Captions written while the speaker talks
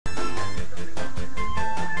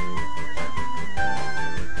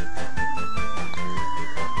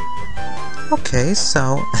Okay,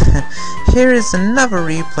 so here is another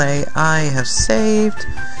replay I have saved.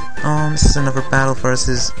 This is another battle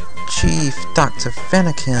versus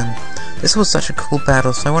chiefdrfennekin. This was such a cool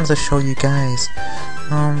battle, so I wanted to show you guys.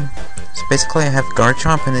 So basically I have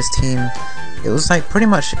Garchomp in this team. It was like pretty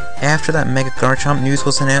much after that Mega Garchomp news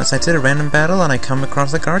was announced, I did a random battle and I come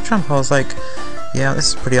across the Garchomp. I was like, yeah, this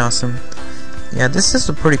is pretty awesome. Yeah, this is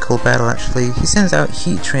a pretty cool battle actually. He sends out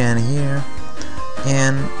Heatran here.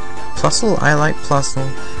 And Plusle, I like Plusle.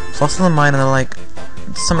 Plusle and mine are like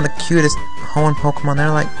some of the cutest Hoenn Pokemon. They're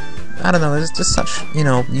like, I don't know, there's just such, you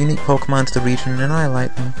know, unique Pokemon to the region, and I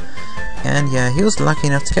like them. And yeah, he was lucky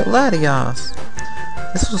enough to get Latios.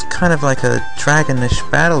 This was kind of like a dragonish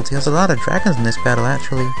battle. There's a lot of dragons in this battle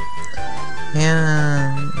actually.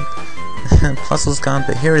 And Plusle's gone,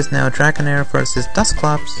 but here is now Dragonair versus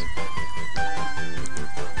Dusclops.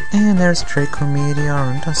 And there's Draco Meteor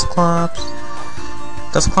and Dusclops.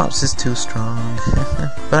 Dusclops is too strong,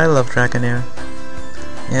 but I love Dragonair.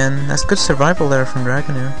 And that's good survival there from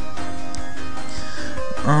Dragonair.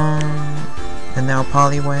 And now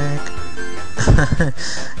Poliwag.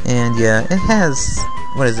 And yeah, it has,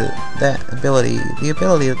 what is it, that ability, the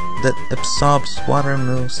ability that absorbs water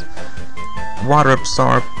moves. Water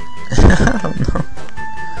absorb. I don't know.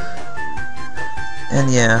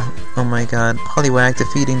 And yeah, oh my god, Poliwag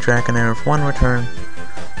defeating Dragonair with one return.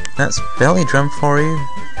 That's Belly Drum for you.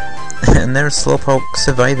 And there's Slowpoke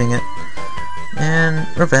surviving it. And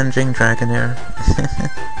revenging Dragonair.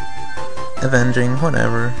 Avenging,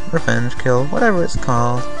 whatever. Revenge kill, whatever it's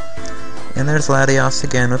called. And there's Latios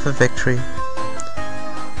again with a victory.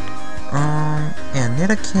 And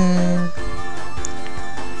Nidoking.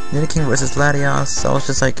 Nidoking versus Latios. So I was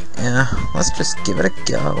just like, yeah, let's just give it a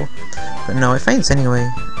go. But no, it faints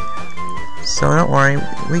anyway. So don't worry,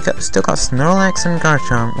 we still got Snorlax and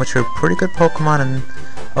Garchomp, which are pretty good Pokemon in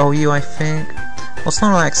OU, I think. Well,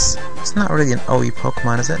 Snorlax, it's not really an OU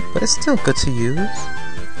Pokemon, is it? But it's still good to use.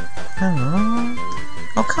 I don't know.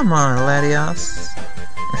 Oh, come on, Latios.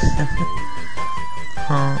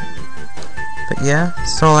 But yeah,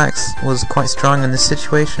 Snorlax was quite strong in this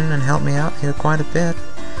situation and helped me out here quite a bit.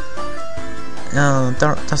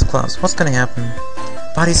 Dusclops, what's gonna happen?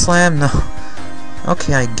 Body Slam? No.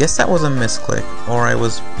 Okay, I guess that was a misclick, or I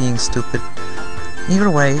was being stupid.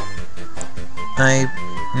 Either way,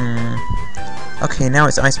 okay, now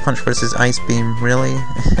it's Ice Punch versus Ice Beam, really?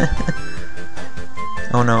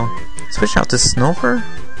 Oh no. Switch out to Snover?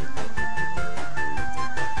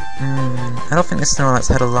 I don't think the Snorlax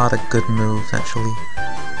had a lot of good moves, actually.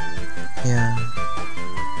 Yeah.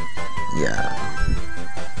 Yeah.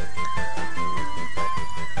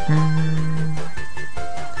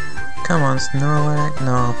 Come on, Snorlax.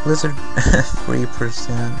 No, Blizzard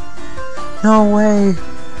 3%. No way!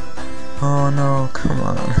 Oh no, come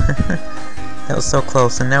on. That was so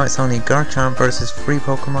close, and now it's only Garchomp versus free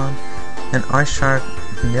Pokemon, and Ice-Shark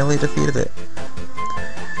nearly defeated it.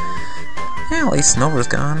 Yeah, at least Snover's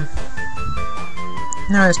gone.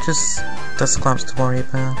 Now it's just Dusclops to worry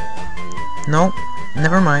about. Nope,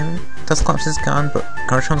 never mind. Dusclops is gone, but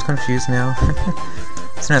Garchomp's confused now.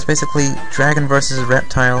 So now it's basically Dragon versus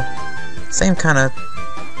Reptile. Same kind of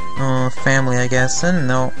family, I guess. And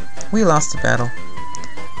no, we lost the battle.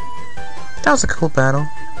 That was a cool battle.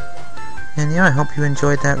 And yeah, I hope you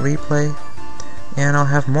enjoyed that replay. And I'll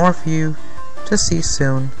have more for you to see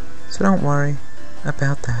soon. So don't worry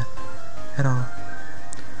about that at all.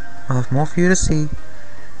 I'll have more for you to see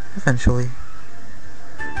eventually.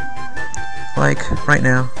 Like right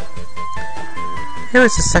now. Here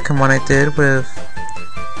is the second one I did with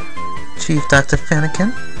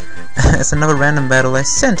chiefdrfennekin. It's another random battle. I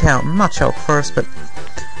sent out Machoke first, but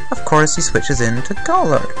of course he switches into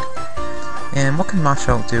Golurk. And what can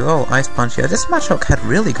Machoke do? Oh, Ice Punch. Yeah, this Machoke had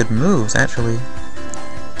really good moves, actually.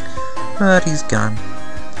 But he's gone.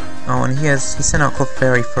 Oh, and he sent out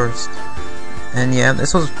Clefairy first. And yeah,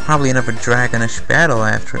 this was probably another dragonish battle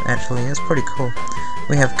after, actually. It's pretty cool.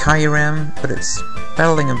 We have Kyurem, but it's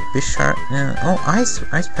battling a Bisharp. Oh, Ice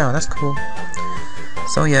Power, that's cool.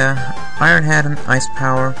 So yeah, Iron Head and Ice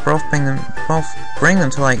Power both bring them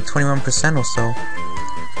to like 21% or so.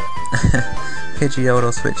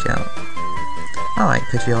 Pidgeotto switch out. I like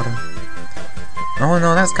Pidgeotto. Oh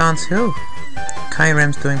no, that's gone too.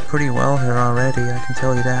 Kyurem's doing pretty well here already, I can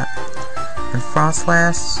tell you that. And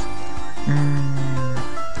Frostlass,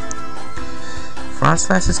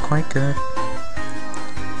 Frostlass is quite good.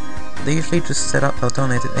 They usually just set up, though, don't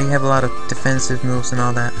they? They have a lot of defensive moves and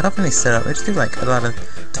all that. I don't think they set up, they just do like a lot of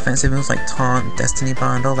defensive moves like Taunt, Destiny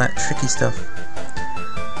Bond, all that tricky stuff.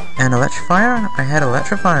 And Electrifier? I had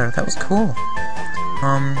Electrifier, that was cool.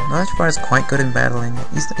 Electrify is quite good in battling.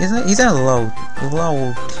 He's at a low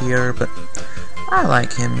tier, but I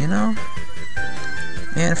like him, you know?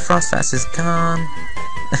 And Frostfast is gone.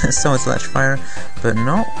 So is Electrifier. But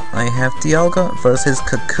no, I have Dialga versus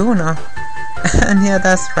Kakuna. And yeah,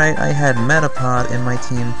 that's right, I had Metapod in my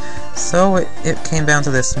team. So it came down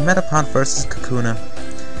to this, Metapod versus Kakuna.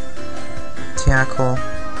 Tackle.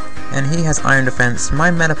 And he has Iron Defense.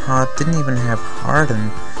 My Metapod didn't even have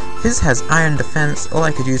Harden. His has Iron Defense. All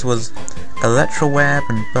I could use was Electro Web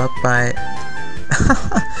and Bug Bite.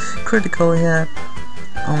 Critical hit.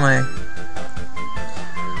 Oh my.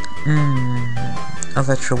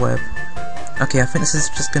 Electro Web. Okay, I think this is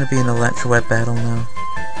just gonna be an Electro Web battle now.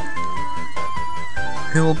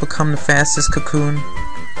 Who will become the fastest Cocoon?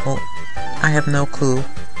 Well, I have no clue.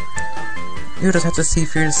 You just have to see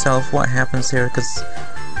for yourself what happens here, because...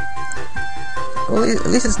 Well, at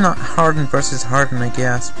least it's not Harden versus Harden, I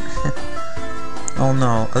guess. Oh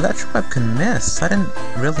no, Electro Web can miss. I didn't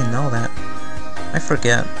really know that. I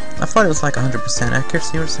forget. I thought it was like 100%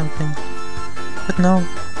 accuracy or something. But no.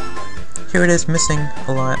 Here it is, missing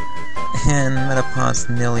a lot. And Metapod's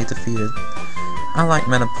nearly defeated. I like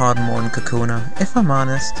Metapod more than Kakuna, if I'm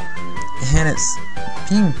honest. And it's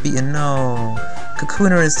being beaten. No.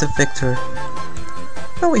 Kakuna is the victor.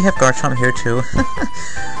 But we have Garchomp here too.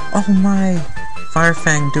 Oh my.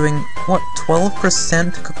 Firefang doing, what,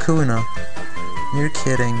 12% Kakuna? You're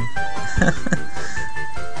kidding.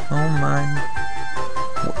 Oh my.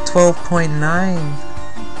 12.9.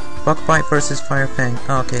 Bite versus Firefang.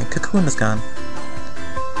 Oh, okay, Kakuna's gone.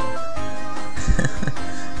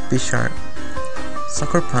 Be sharp.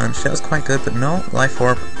 Sucker Punch, that was quite good, but no, Life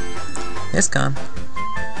Orb. It's gone.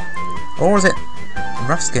 Or was it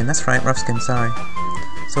Rough Skin? That's right, Rough Skin, sorry.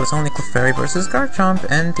 So it's only Clefairy versus Garchomp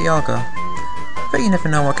and Dialga. But you never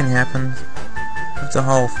know what can happen with the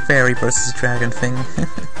whole fairy versus dragon thing.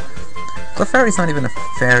 Clefairy's not even a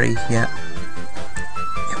fairy yet.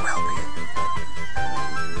 It will be.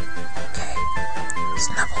 Okay.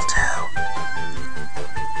 Snubble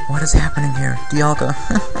 2. What is happening here? Dialga.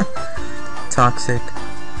 Toxic.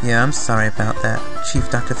 Yeah, I'm sorry about that,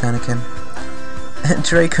 chiefdrfennekin.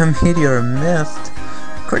 Draco Meteor missed.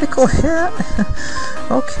 Critical hit?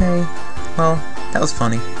 Okay. Well, that was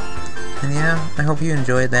funny. And yeah, I hope you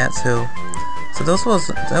enjoyed that too. So those were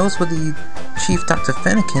the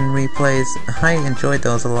chiefdrfennekin replays. I enjoyed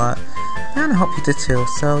those a lot. And I hope you did too.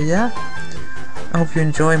 So yeah, I hope you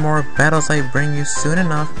enjoy more battles I bring you soon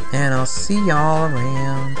enough. And I'll see y'all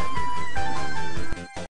around.